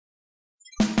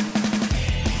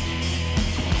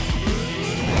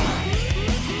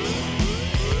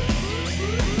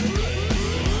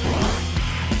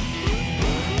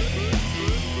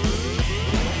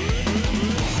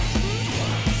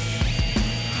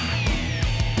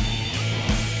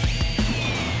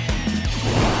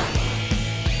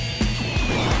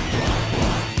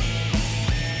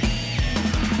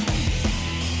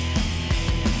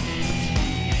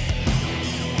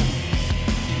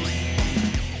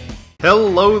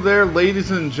Hello there, ladies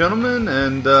and gentlemen,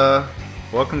 and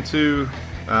welcome to,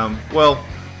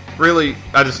 really,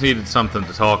 I just needed something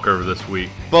to talk over this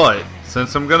week, but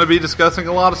since I'm going to be discussing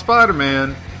a lot of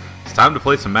Spider-Man, it's time to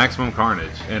play some Maximum Carnage,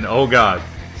 and oh god,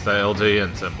 it's the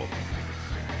LJN symbol.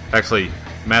 Actually,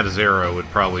 Matt Zero would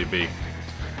probably be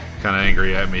kind of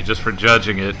angry at me just for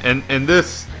judging it, and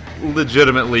this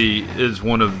legitimately is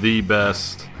one of the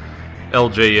best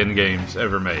LJN games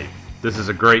ever made. This is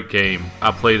a great game. I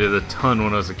played it a ton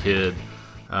when I was a kid.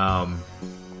 I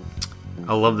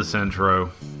love this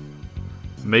intro.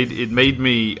 It made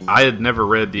me... I had never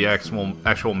read the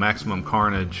actual Maximum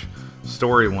Carnage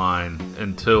storyline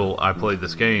until I played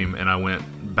this game, and I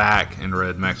went back and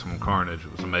read Maximum Carnage.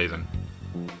 It was amazing.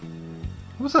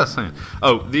 What was I saying?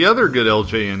 Oh, the other good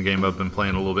LJN game I've been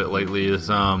playing a little bit lately is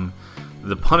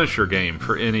the Punisher game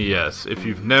for NES. If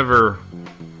you've never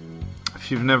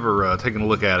taken a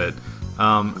look at it,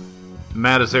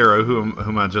 Matt Azero,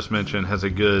 whom I just mentioned, has a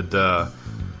good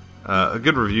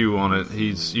review on it.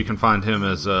 You can find him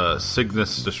as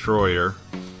Cygnus Destroyer.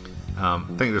 I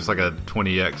think there's like a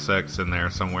 20XX in there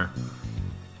somewhere.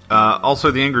 Also,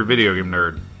 the Angry Video Game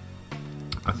Nerd,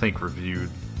 I think,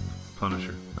 reviewed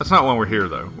Punisher. That's not why we're here,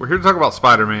 though. We're here to talk about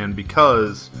Spider-Man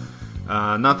because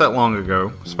not that long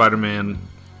ago, Spider-Man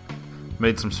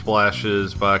made some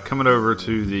splashes by coming over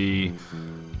to the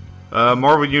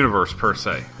Marvel Universe, per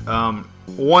se.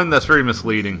 One that's very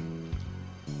misleading.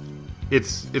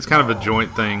 It's kind of a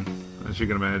joint thing, as you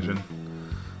can imagine.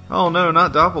 Oh no,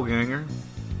 not Doppelganger.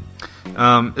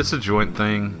 It's a joint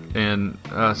thing, and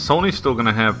Sony's still going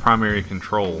to have primary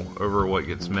control over what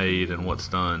gets made and what's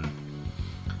done.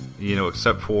 You know,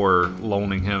 except for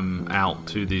loaning him out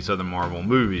to these other Marvel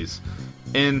movies.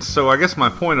 And so I guess my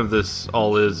point of this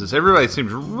all is everybody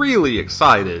seems really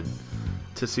excited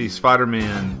to see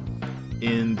Spider-Man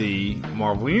in the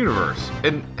Marvel Universe,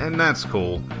 and that's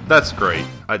cool. That's great.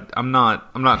 I'm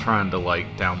not trying to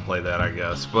like downplay that, I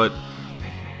guess, but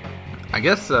I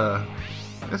guess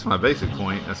that's my basic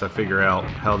point as I figure out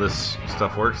how this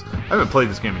stuff works. I haven't played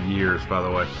this game in years, by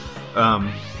the way.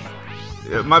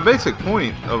 My basic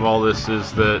point of all this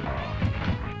is that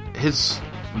his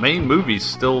main movies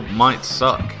still might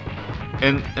suck,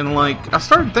 and like I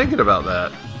started thinking about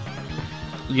that.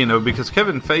 You know, because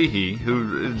Kevin Feige,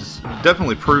 who has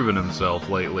definitely proven himself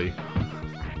lately,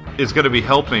 is going to be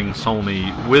helping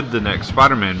Sony with the next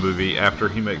Spider-Man movie after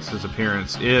he makes his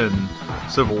appearance in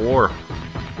Civil War.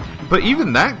 But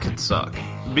even that could suck,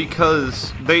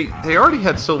 because they already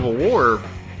had Civil War,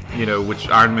 you know, which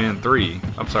Captain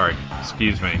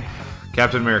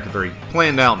America 3,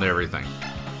 planned out and everything.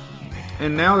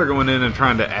 And now they're going in and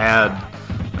trying to add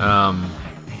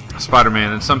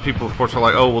Spider-Man, and some people, of course, are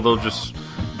like, oh, well, they'll just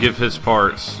give his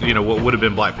parts, you know, what would have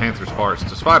been Black Panther's parts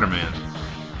to Spider-Man.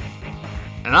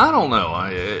 And I don't know.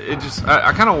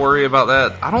 I kind of worry about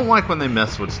that. I don't like when they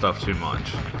mess with stuff too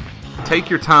much.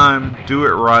 Take your time, do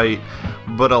it right,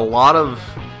 but a lot of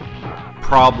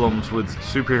problems with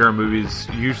superhero movies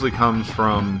usually comes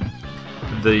from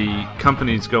the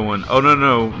companies going, oh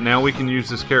no, now we can use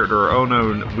this character, or oh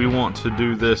no, we want to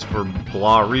do this for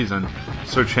blah reason,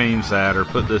 so change that, or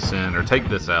put this in, or take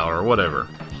this out, or whatever.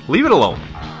 Leave it alone.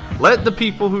 Let the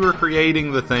people who are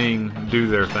creating the thing do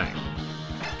their thing.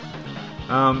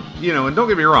 You know, and don't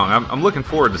get me wrong, I'm looking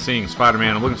forward to seeing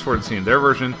Spider-Man, I'm looking forward to seeing their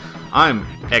version. I'm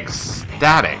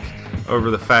ecstatic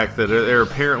over the fact that they're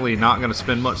apparently not going to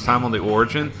spend much time on the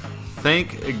origin.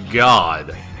 Thank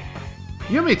God.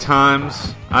 You know how many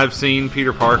times I've seen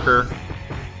Peter Parker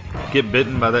get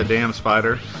bitten by that damn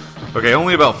spider? Okay,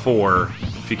 only about 4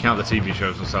 if you count the TV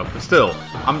shows and stuff, but still,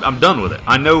 I'm done with it.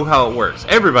 I know how it works.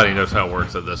 Everybody knows how it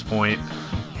works at this point.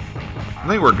 I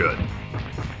think we're good.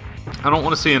 I don't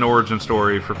want to see an origin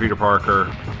story for Peter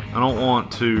Parker. I don't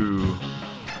want to,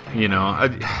 you know...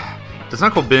 Does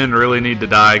Uncle Ben really need to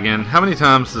die again? How many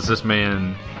times does this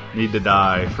man need to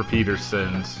die for Peter's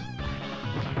sins?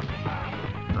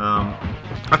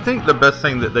 I think the best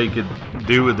thing that they could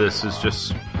do with this is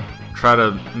just try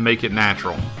to make it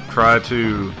natural. Try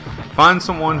to find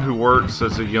someone who works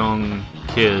as a young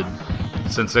kid,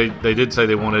 since they did say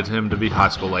they wanted him to be high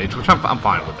school age, which I'm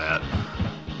fine with that.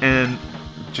 And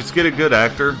just get a good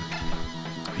actor.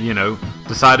 You know,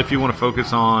 decide if you want to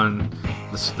focus on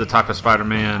the type of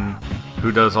Spider-Man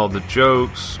who does all the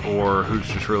jokes, or who's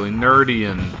just really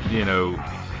nerdy and, you know,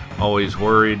 always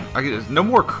worried. No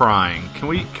more crying. Can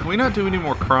we not do any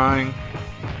more crying?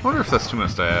 I wonder if that's too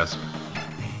much to ask.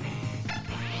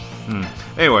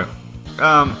 Anyway,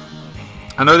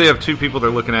 I know they have 2 people they're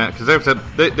looking at, because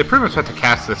they pretty much have to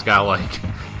cast this guy like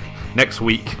next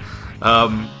week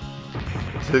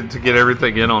to get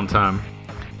everything in on time.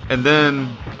 And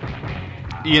then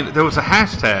there was a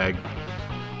hashtag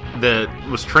that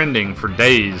was trending for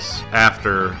days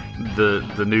after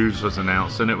the news was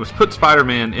announced, and it was "Put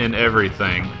Spider-Man in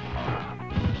everything."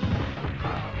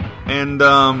 And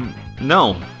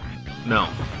no.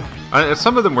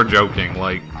 Some of them were joking,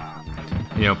 like,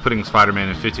 you know, putting Spider-Man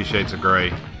in 50 Shades of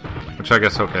Grey, which I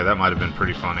guess, okay, that might have been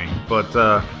pretty funny.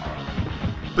 But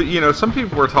you know, some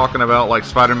people were talking about, like,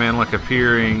 Spider-Man, like,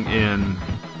 appearing in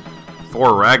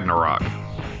Thor Ragnarok.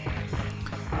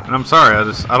 And I'm sorry,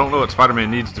 I don't know what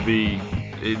Spider-Man needs to be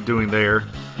doing there.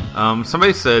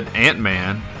 Somebody said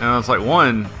Ant-Man, and I was like,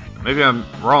 one, maybe I'm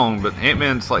wrong, but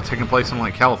Ant-Man's, like, taking place in,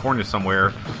 like, California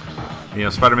somewhere. You know,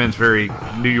 Spider-Man's very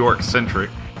New York-centric.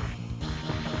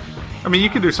 I mean, you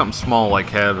could do something small, like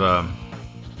having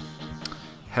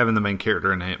the main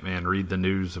character in Ant-Man read the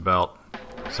news about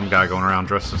some guy going around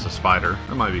dressed as a spider.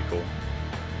 That might be cool.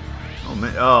 Oh,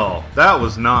 man. Oh, that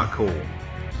was not cool.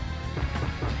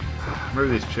 Remember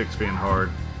these chicks being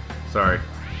hard. Sorry.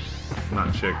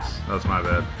 Not chicks. That was my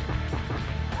bad.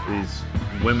 These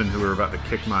women who were about to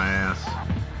kick my ass.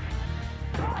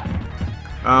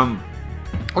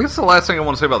 I guess the last thing I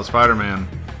want to say about the Spider-Man.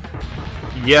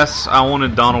 Yes, I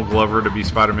wanted Donald Glover to be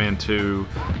Spider-Man 2.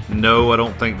 No, I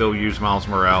don't think they'll use Miles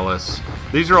Morales.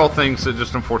 These are all things that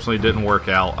just unfortunately didn't work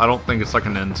out. I don't think it's like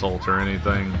an insult or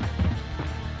anything.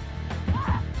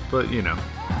 But, you know,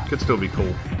 could still be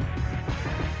cool.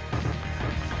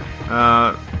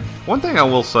 One thing I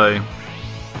will say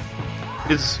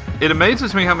is it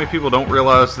amazes me how many people don't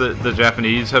realize that the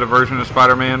Japanese had a version of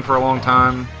Spider-Man for a long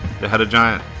time that had a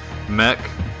giant mech.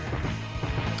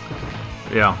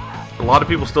 Yeah, a lot of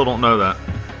people still don't know that.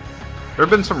 There have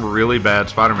been some really bad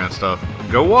Spider-Man stuff.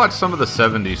 Go watch some of the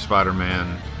 70s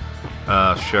Spider-Man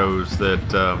shows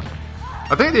that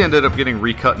I think they ended up getting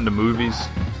recut into movies.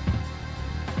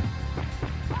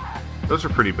 Those are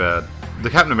pretty bad. The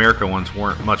Captain America ones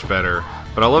weren't much better,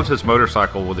 but I loved his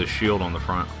motorcycle with his shield on the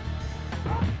front.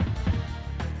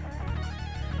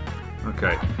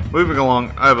 Okay, moving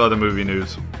along, I have other movie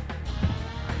news.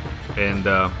 And,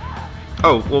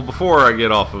 oh, well, before I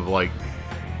get off of, like,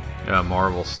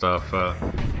 Marvel stuff,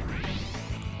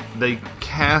 they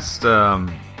cast a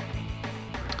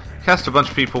bunch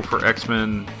of people for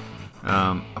X-Men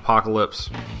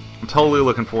Apocalypse. I'm totally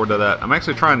looking forward to that. I'm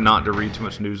actually trying not to read too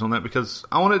much news on that because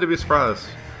I want it to be a surprise.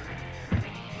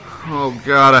 Oh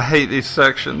god, I hate these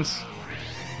sections.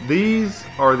 These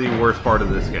are the worst part of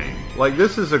this game. Like,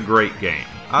 this is a great game.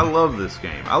 I love this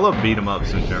game. I love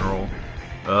beat-em-ups in general.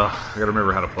 Ugh, I gotta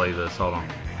remember how to play this. Hold on.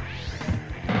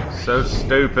 So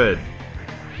stupid.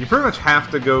 You pretty much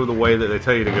have to go the way that they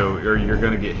tell you to go, or you're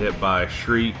gonna get hit by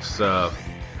Shriek's Sonic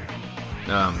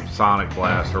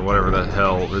Blast, or whatever the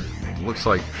hell. It looks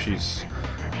like she's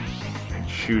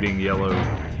shooting yellow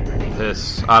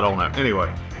piss. I don't know.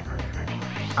 Anyway,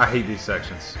 I hate these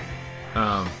sections.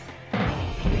 I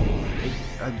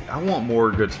want more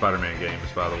good Spider-Man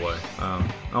games, by the way. I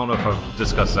don't know if I've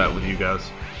discussed that with you guys.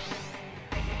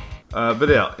 But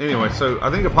yeah, anyway, so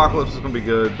I think Apocalypse is going to be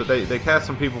good, but they cast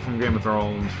some people from Game of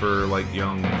Thrones for, like,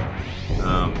 young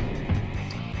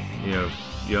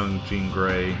Jean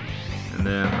Grey. And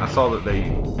then I saw that they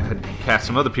had cast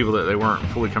some other people that they weren't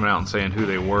fully coming out and saying who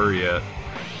they were yet.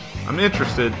 I'm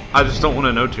interested. I just don't want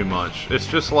to know too much. It's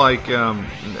just like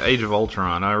Age of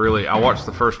Ultron. I watched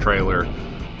the first trailer.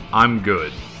 I'm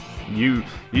good.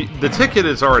 The ticket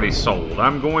is already sold.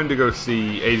 I'm going to go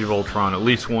see Age of Ultron at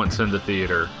least once in the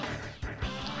theater.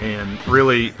 And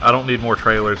really, I don't need more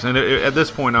trailers. And at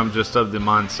this point, I'm just of the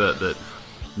mindset that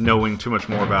knowing too much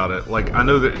more about it. Like, I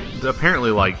know that apparently,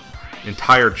 like,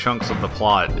 entire chunks of the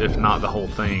plot, if not the whole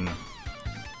thing,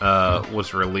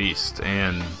 was released,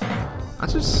 and I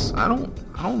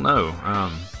don't know.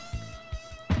 I'm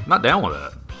not down with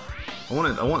that. I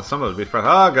want some of it to be surprised. Oh,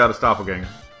 I gotta stop again.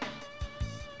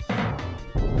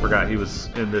 Forgot he was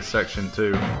in this section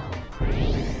too.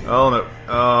 Oh no!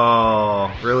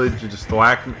 Oh, really? Did you just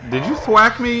thwack me? Did you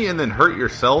thwack me and then hurt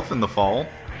yourself in the fall?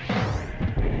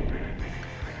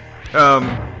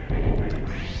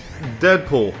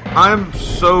 Deadpool. I'm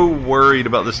so worried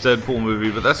about this Deadpool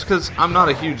movie, but that's because I'm not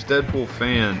a huge Deadpool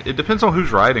fan. It depends on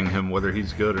who's writing him, whether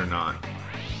he's good or not.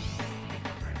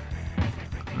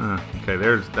 Okay,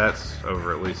 that's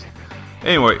over at least.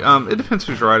 Anyway, it depends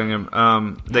who's writing him.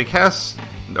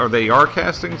 They are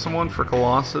casting someone for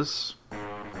Colossus.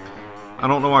 I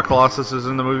don't know why Colossus is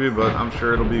in the movie, but I'm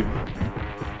sure it'll be,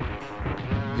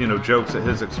 jokes at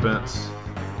his expense.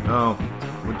 Oh,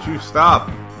 would you stop?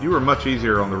 You were much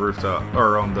easier on the rooftop,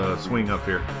 or on the swing up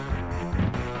here.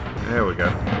 There we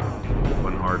go.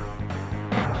 Wasn't hard.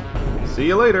 See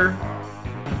you later.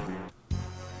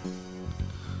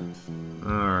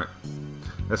 Alright.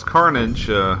 as Carnage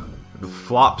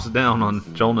flops down on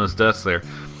Jonah's desk there.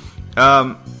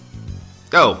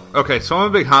 Oh, okay, so I'm a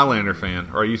big Highlander fan,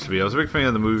 or I used to be. I was a big fan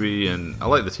of the movie, and I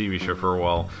liked the TV show for a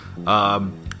while.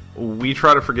 We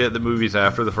try to forget that movies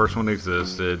after the first one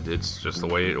existed. It's just the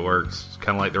way it works. It's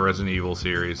kind of like the Resident Evil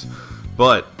series.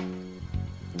 But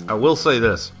I will say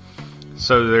this.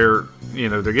 So they're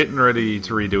getting ready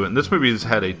to redo it. And this movie has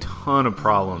had a ton of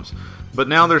problems. But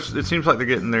now it seems like they're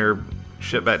getting their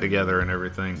shit back together and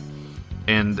everything.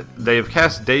 And they've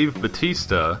cast Dave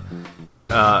Bautista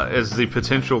as the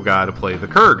potential guy to play the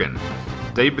Kurgan.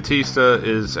 Dave Bautista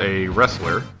is a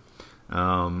wrestler,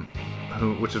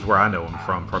 which is where I know him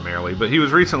from primarily. But he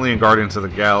was recently in Guardians of the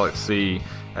Galaxy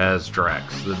as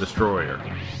Drax, the Destroyer.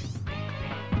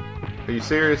 Are you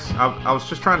serious? I was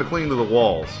just trying to clean to the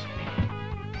walls.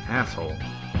 Asshole.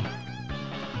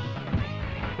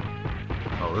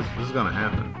 Oh, this is gonna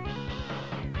happen.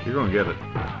 You're gonna get it.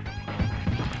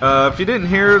 If you didn't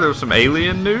hear, there was some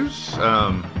Alien news.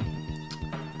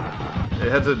 It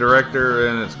has a director,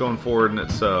 and it's going forward, and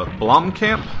it's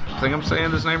Blomkamp. I think I'm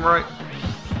saying his name right.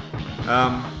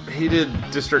 He did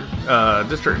District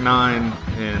 9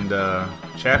 and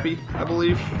Chappie, I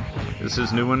believe. This is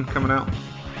his new one coming out.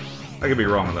 I could be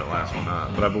wrong with that last one,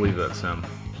 but I believe that's him.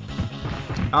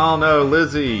 Oh no,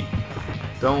 Lizzie!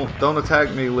 Don't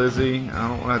attack me, Lizzie. I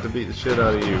don't want to have to beat the shit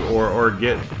out of you, or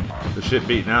get the shit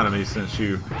beaten out of me, since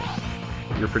you're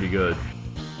pretty good.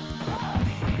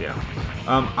 Yeah.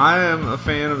 I am a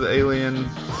fan of the Alien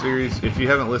series. If you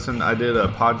haven't listened, I did a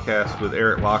podcast with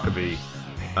Eric Lockaby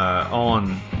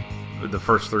on the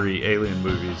first 3 Alien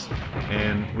movies,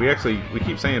 and we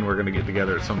keep saying we're going to get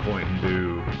together at some point and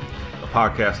do a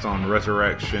podcast on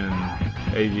Resurrection,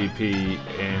 AVP,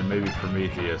 and maybe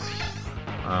Prometheus.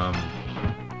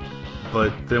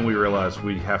 But then we realized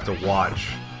we have to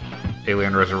watch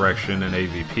Alien Resurrection and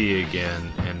AVP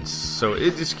again, and so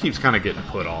it just keeps kind of getting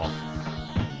put off.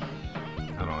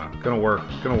 I don't know. Gonna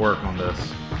work on this.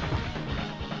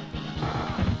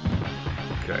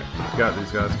 Okay, got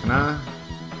these guys. Can I?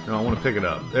 No, I want to pick it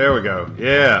up. There we go.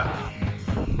 Yeah.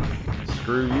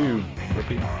 Screw you,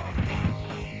 hippie.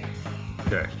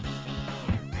 Okay.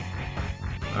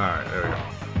 Alright, there we go.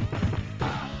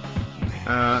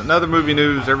 Another movie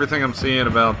news. Everything I'm seeing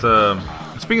about...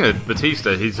 speaking of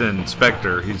Batista, he's in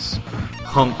Spectre. He's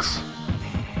Hunks.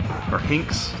 Or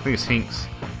Hinks. I think it's Hinks.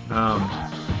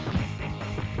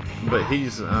 But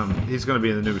he's going to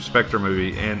be in the new Spectre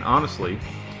movie. And honestly,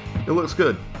 it looks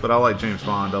good. But I like James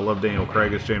Bond. I love Daniel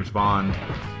Craig as James Bond.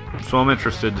 So I'm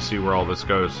interested to see where all this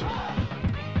goes.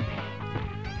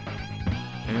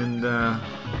 And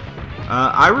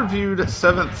I reviewed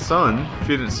Seventh Son, if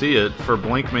you didn't see it, for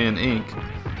Blankman Inc.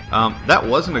 That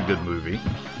wasn't a good movie,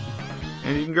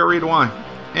 and you can go read why.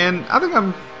 And I think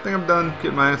I'm done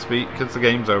getting my ass beat because the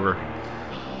game's over.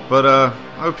 But I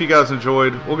hope you guys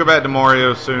enjoyed. We'll get back to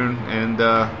Mario soon, and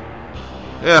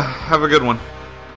yeah, have a good one.